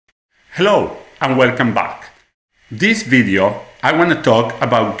Hello and welcome back. This video I want to talk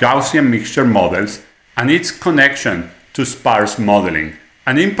about Gaussian mixture models and its connection to sparse modeling,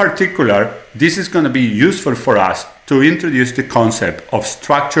 and in particular this is going to be useful for us to introduce the concept of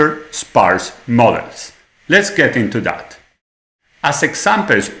structured sparse models. Let's get into that. As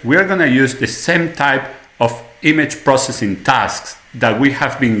examples, we are going to use the same type of image processing tasks that we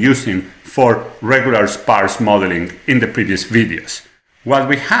have been using for regular sparse modeling in the previous videos. What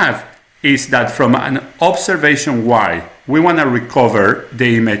we have is that from an observation Y, we want to recover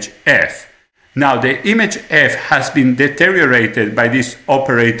the image F. Now the image F has been deteriorated by this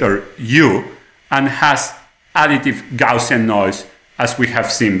operator U and has additive Gaussian noise, as we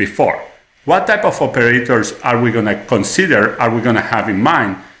have seen before. What type of operators are we going to consider, are we going to have in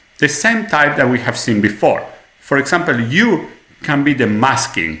mind? The same type that we have seen before. For example, U can be the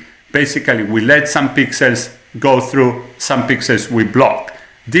masking. Basically, we let some pixels go through, some pixels we block.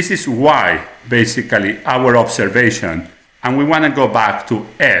 This is Y, basically, our observation, and we want to go back to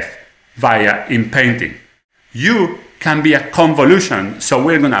F via inpainting. U can be a convolution, so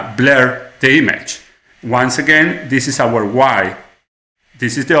we're going to blur the image. Once again, this is our Y.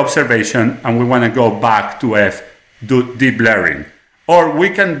 This is the observation, and we want to go back to F, do deblurring. Or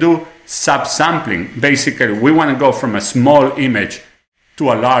we can do subsampling. Basically, we want to go from a small image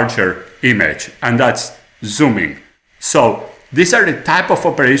to a larger image, and that's zooming. So these are the type of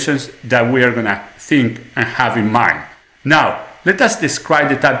operations that we are going to think and have in mind. Now, let us describe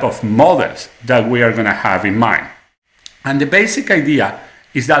the type of models that we are going to have in mind. And the basic idea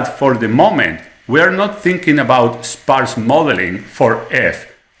is that for the moment, we are not thinking about sparse modeling for F.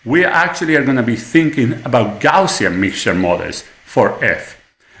 We actually are going to be thinking about Gaussian mixture models for F.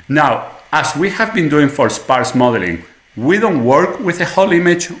 Now, as we have been doing for sparse modeling, we don't work with a whole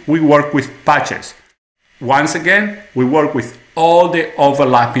image, we work with patches. Once again, we work with all the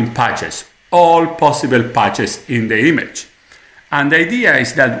overlapping patches, all possible patches in the image. And the idea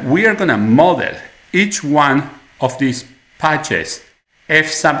is that we are going to model each one of these patches, F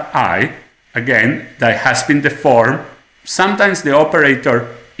sub I, again, that has been deformed. Sometimes the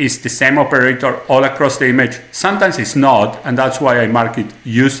operator is the same operator all across the image, sometimes it's not, and that's why I mark it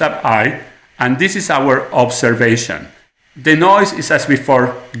U sub I, and this is our observation. The noise is, as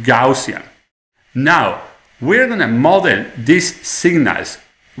before, Gaussian. Now, we're going to model these signals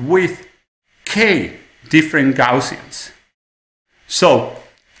with K different Gaussians. So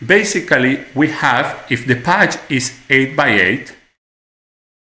basically we have, if the patch is 8 by 8,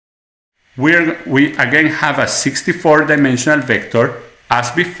 we again have a 64-dimensional vector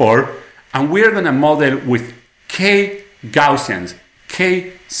as before, and we're going to model with K Gaussians,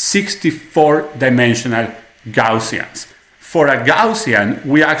 K 64-dimensional Gaussians. For a Gaussian,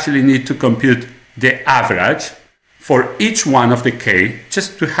 we actually need to compute the average for each one of the K.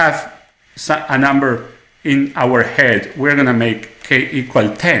 Just to have a number in our head, we're going to make K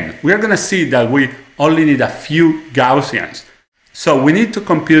equal 10. We're going to see that we only need a few Gaussians. So we need to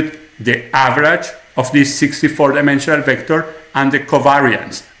compute the average of this 64-dimensional vector and the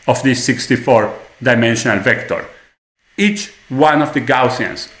covariance of this 64-dimensional vector. Each one of the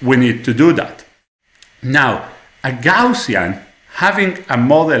Gaussians, we need to do that. Now, a Gaussian, having a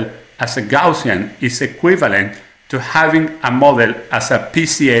model as a Gaussian is equivalent to having a model as a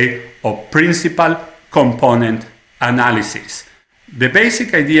PCA, or principal component analysis. The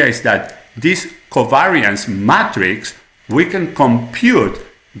basic idea is that this covariance matrix, we can compute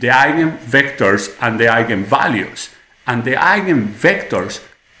the eigenvectors and the eigenvalues, and the eigenvectors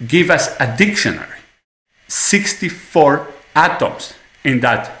give us a dictionary, 64 atoms in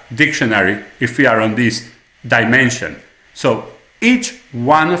that dictionary if we are on this dimension. So each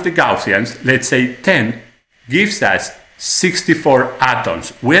one of the Gaussians, let's say 10, gives us 64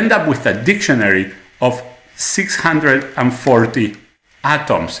 atoms. We end up with a dictionary of 640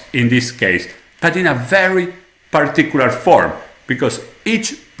 atoms in this case, but in a very particular form, because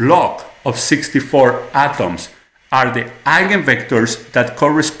each block of 64 atoms are the eigenvectors that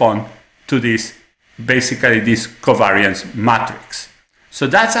correspond to this, basically this covariance matrix. So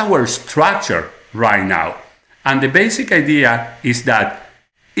that's our structure right now. And the basic idea is that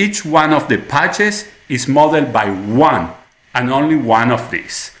each one of the patches is modeled by one and only one of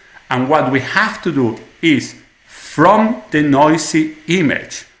these. And what we have to do is, from the noisy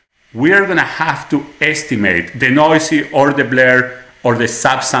image, we are going to have to estimate the noisy or the blur or the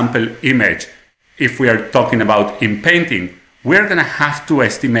subsample image. If we are talking about inpainting, we're going to have to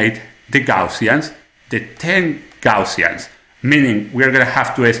estimate the Gaussians, the 10 Gaussians, meaning we're going to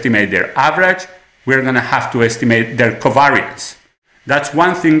have to estimate their average, we're going to have to estimate their covariance. That's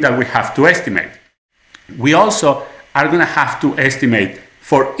one thing that we have to estimate. We also are going to have to estimate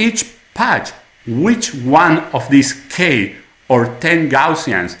for each patch which one of these k or 10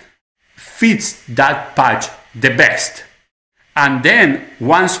 Gaussians fits that patch the best. And then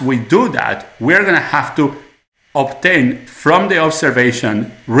once we do that, we're going to have to obtain from the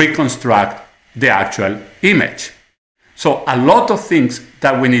observation, reconstruct the actual image. So a lot of things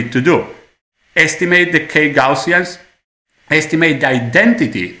that we need to do. Estimate the k Gaussians, estimate the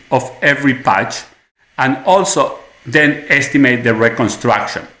identity of every patch, and also then estimate the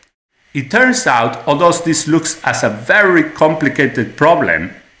reconstruction. It turns out, although this looks as a very complicated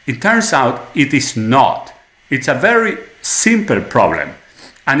problem, it turns out it is not. It's a very simple problem,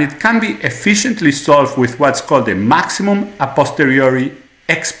 and it can be efficiently solved with what's called the maximum a posteriori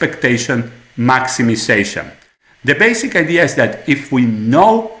expectation maximization. The basic idea is that if we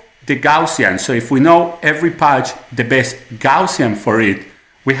know the Gaussian, so if we know every patch the best Gaussian for it,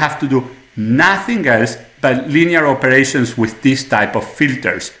 we have to do nothing else but linear operations with this type of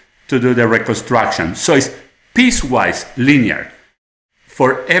filters to do the reconstruction. So it's piecewise linear.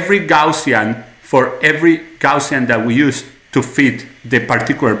 For every Gaussian that we use to fit the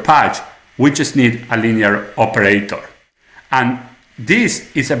particular patch, we just need a linear operator. And this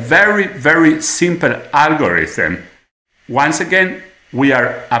is a very, very simple algorithm. Once again, we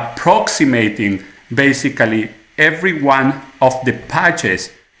are approximating basically every one of the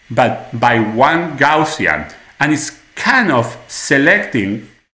patches, but by one Gaussian. And it's kind of selecting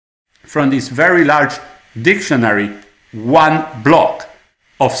from this very large dictionary one block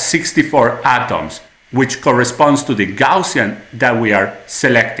of 64 atoms, which corresponds to the Gaussian that we are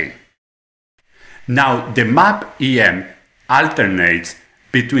selecting. Now, the map EM alternates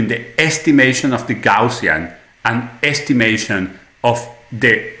between the estimation of the Gaussian and estimation of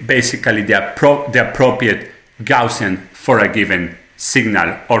the appropriate Gaussian for a given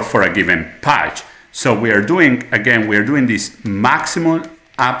signal or for a given patch. So we are doing, again, we are doing this maximum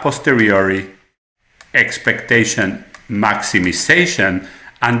a posteriori expectation maximization,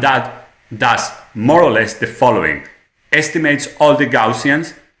 and that does more or less the following. Estimates all the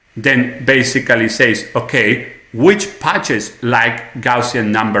Gaussians, then basically says, okay, which patches like Gaussian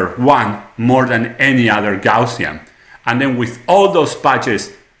number 1 more than any other Gaussian? And then with all those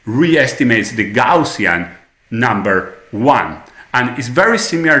patches, re-estimates the Gaussian number 1. And it's very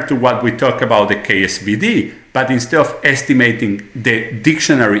similar to what we talk about the KSVD, but instead of estimating the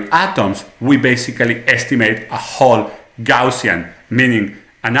dictionary atoms, we basically estimate a whole Gaussian, meaning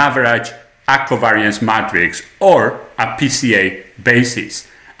an average, a covariance matrix, or a PCA basis.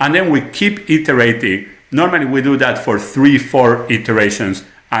 And then we keep iterating. Normally we do that for 3-4 iterations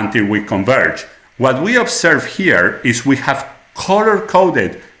until we converge. What we observe here is we have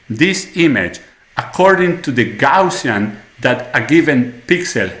color-coded this image according to the Gaussian that a given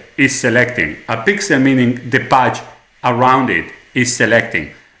pixel is selecting. A pixel meaning the patch around it is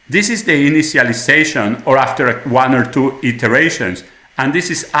selecting. This is the initialization, or after 1 or 2 iterations, and this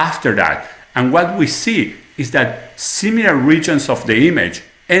is after that. And what we see is that similar regions of the image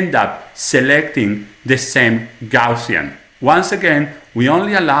end up selecting the same Gaussian. Once again, we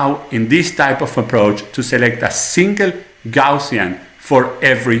only allow in this type of approach to select a single Gaussian for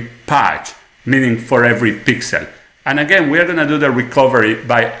every patch, meaning for every pixel. And again, we're going to do the recovery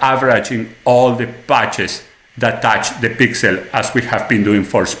by averaging all the patches that touch the pixel, as we have been doing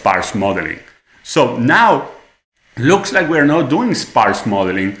for sparse modeling. So now, looks like we're not doing sparse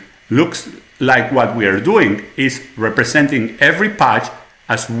modeling. Looks like what we are doing is representing every patch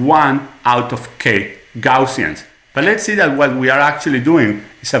as 1 out of k Gaussians. But let's see that what we are actually doing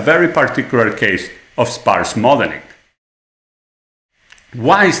is a very particular case of sparse modeling.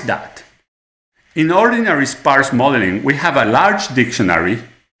 Why is that? In ordinary sparse modeling, we have a large dictionary,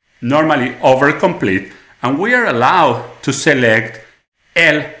 normally overcomplete, and we are allowed to select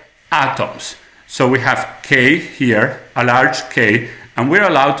L atoms. So we have K here, a large K, and we're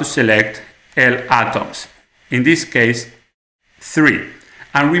allowed to select L atoms. In this case, 3.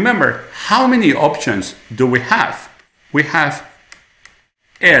 And remember, how many options do we have? We have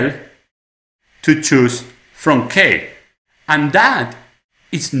L to choose from K. And that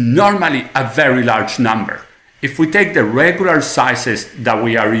is normally a very large number. If we take the regular sizes that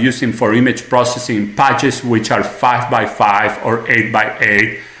we are using for image processing, patches which are 5 by 5 or 8 by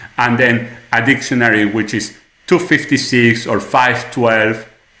 8, and then a dictionary which is 256 or 512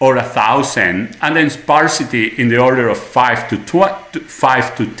 or 1000, and then sparsity in the order of 5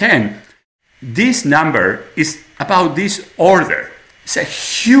 to 10, this number is about this order. It's a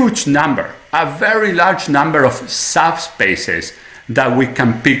huge number, a very large number of subspaces that we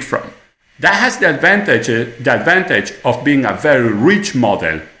can pick from. That has the advantage of being a very rich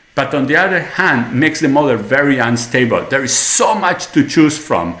model, but on the other hand makes the model very unstable. There is so much to choose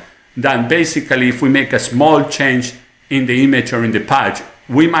from then basically if we make a small change in the image or in the patch,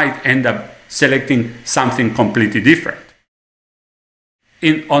 we might end up selecting something completely different.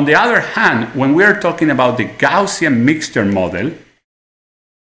 On the other hand, when we're talking about the Gaussian mixture model,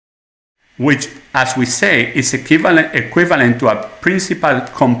 which, as we say, is equivalent to a principal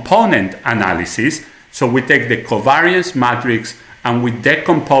component analysis, so we take the covariance matrix and we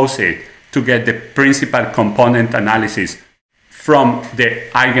decompose it to get the principal component analysis from the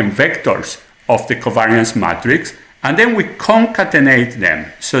eigenvectors of the covariance matrix, and then we concatenate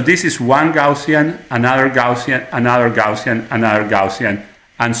them. So this is one Gaussian, another Gaussian, another Gaussian, another Gaussian,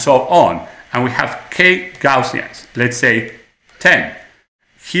 and so on. And we have k Gaussians, let's say 10.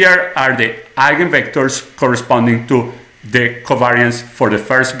 Here are the eigenvectors corresponding to the covariance for the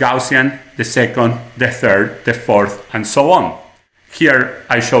first Gaussian, the second, the third, the fourth, and so on. Here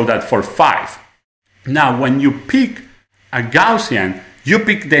I show that for 5. Now when you pick a Gaussian, you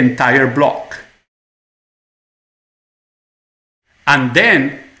pick the entire block. And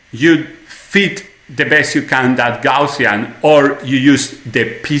then you fit the best you can that Gaussian, or you use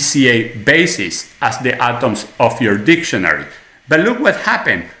the PCA basis as the atoms of your dictionary. But look what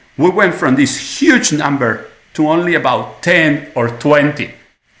happened. We went from this huge number to only about 10 or 20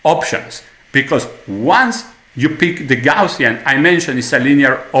 options, because once you pick the Gaussian, I mentioned it's a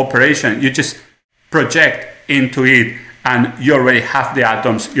linear operation. You just project into it and you already have the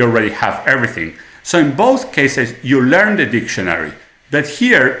atoms, you already have everything. So in both cases, you learn the dictionary. But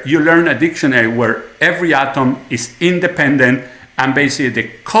here, you learn a dictionary where every atom is independent and basically the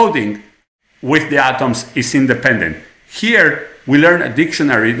coding with the atoms is independent. Here, we learn a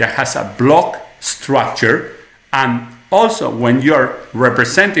dictionary that has a block structure, and also when you're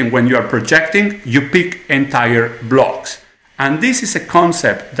representing, when you're projecting, you pick entire blocks. And this is a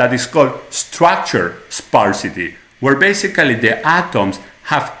concept that is called structure sparsity, where basically the atoms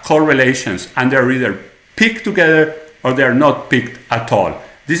have correlations and they're either picked together or they're not picked at all.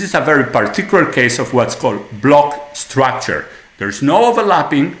 This is a very particular case of what's called block structure. There's no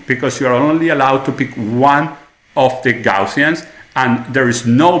overlapping because you're only allowed to pick one of the Gaussians, and there is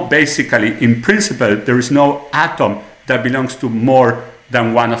no, basically, in principle, there is no atom that belongs to more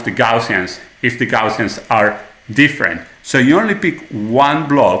than one of the Gaussians if the Gaussians are different. So you only pick one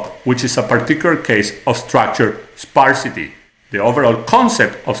block, which is a particular case of structure sparsity. The overall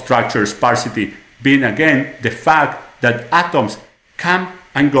concept of structure sparsity being, again, the fact that atoms come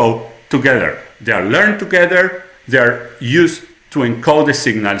and go together. They are learned together, they are used to encode the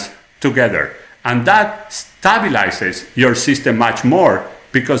signals together. And that stabilizes your system much more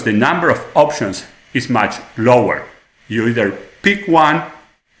because the number of options is much lower. You either pick one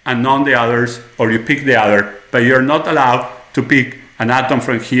and none the others, or you pick the other, but you're not allowed to pick an atom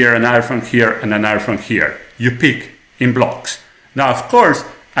from here, another from here, and another from here. You pick in blocks. Now, of course,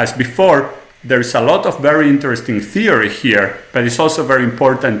 as before, there's a lot of very interesting theory here, but it's also very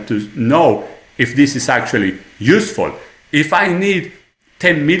important to know if this is actually useful. If I need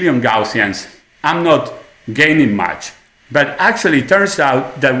 10 million Gaussians, I'm not gaining much. But actually, it turns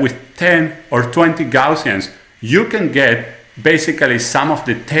out that with 10 or 20 Gaussians, you can get basically some of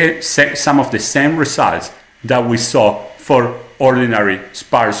the same results that we saw for ordinary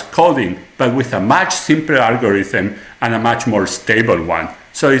sparse coding, but with a much simpler algorithm and a much more stable one.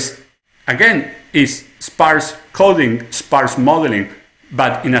 So it's, again, is sparse coding, sparse modeling,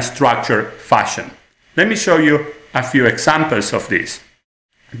 but in a structured fashion. Let me show you a few examples of this.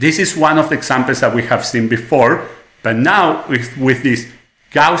 This is one of the examples that we have seen before, but now with this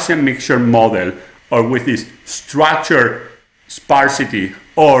Gaussian mixture model, or with this structure sparsity,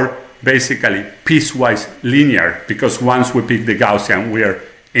 or basically piecewise linear, because once we pick the Gaussian, we are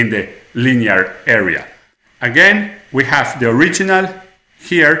in the linear area. Again, we have the original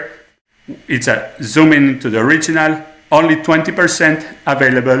here. It's a zoom in to the original, only 20%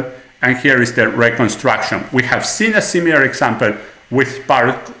 available, and here is the reconstruction. We have seen a similar example with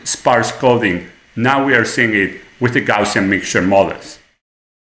sparse coding. Now we are seeing it with the Gaussian mixture models.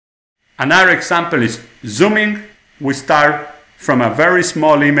 Another example is zooming. We start from a very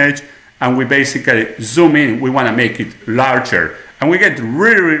small image and we basically zoom in. We want to make it larger. And we get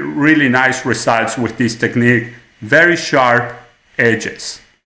really, really nice results with this technique, very sharp edges.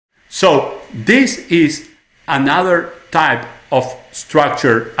 So this is another type of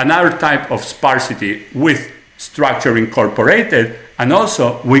structure, another type of sparsity with structure incorporated, and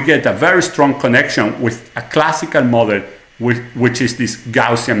also we get a very strong connection with a classical model, which is these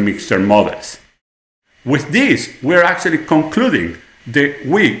Gaussian mixture models. With this, we're actually concluding the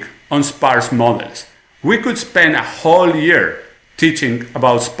week on sparse models. We could spend a whole year teaching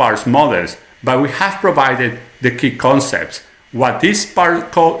about sparse models, but we have provided the key concepts. what is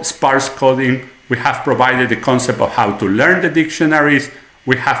sparse coding. We have provided the concept of how to learn the dictionaries.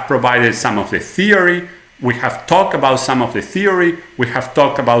 We have provided some of the theory. We have talked about some of the theory. We have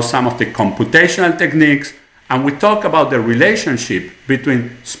talked about some of the computational techniques. And we talk about the relationship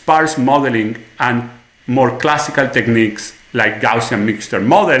between sparse modeling and more classical techniques like Gaussian mixture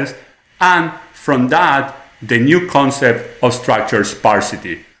models. And from that, the new concept of structured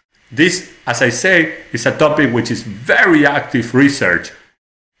sparsity. This, as I say, is a topic which is very active research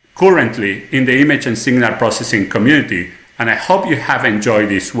currently in the image and signal processing community. And I hope you have enjoyed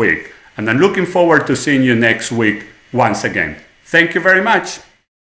this week. And I'm looking forward to seeing you next week once again. Thank you very much.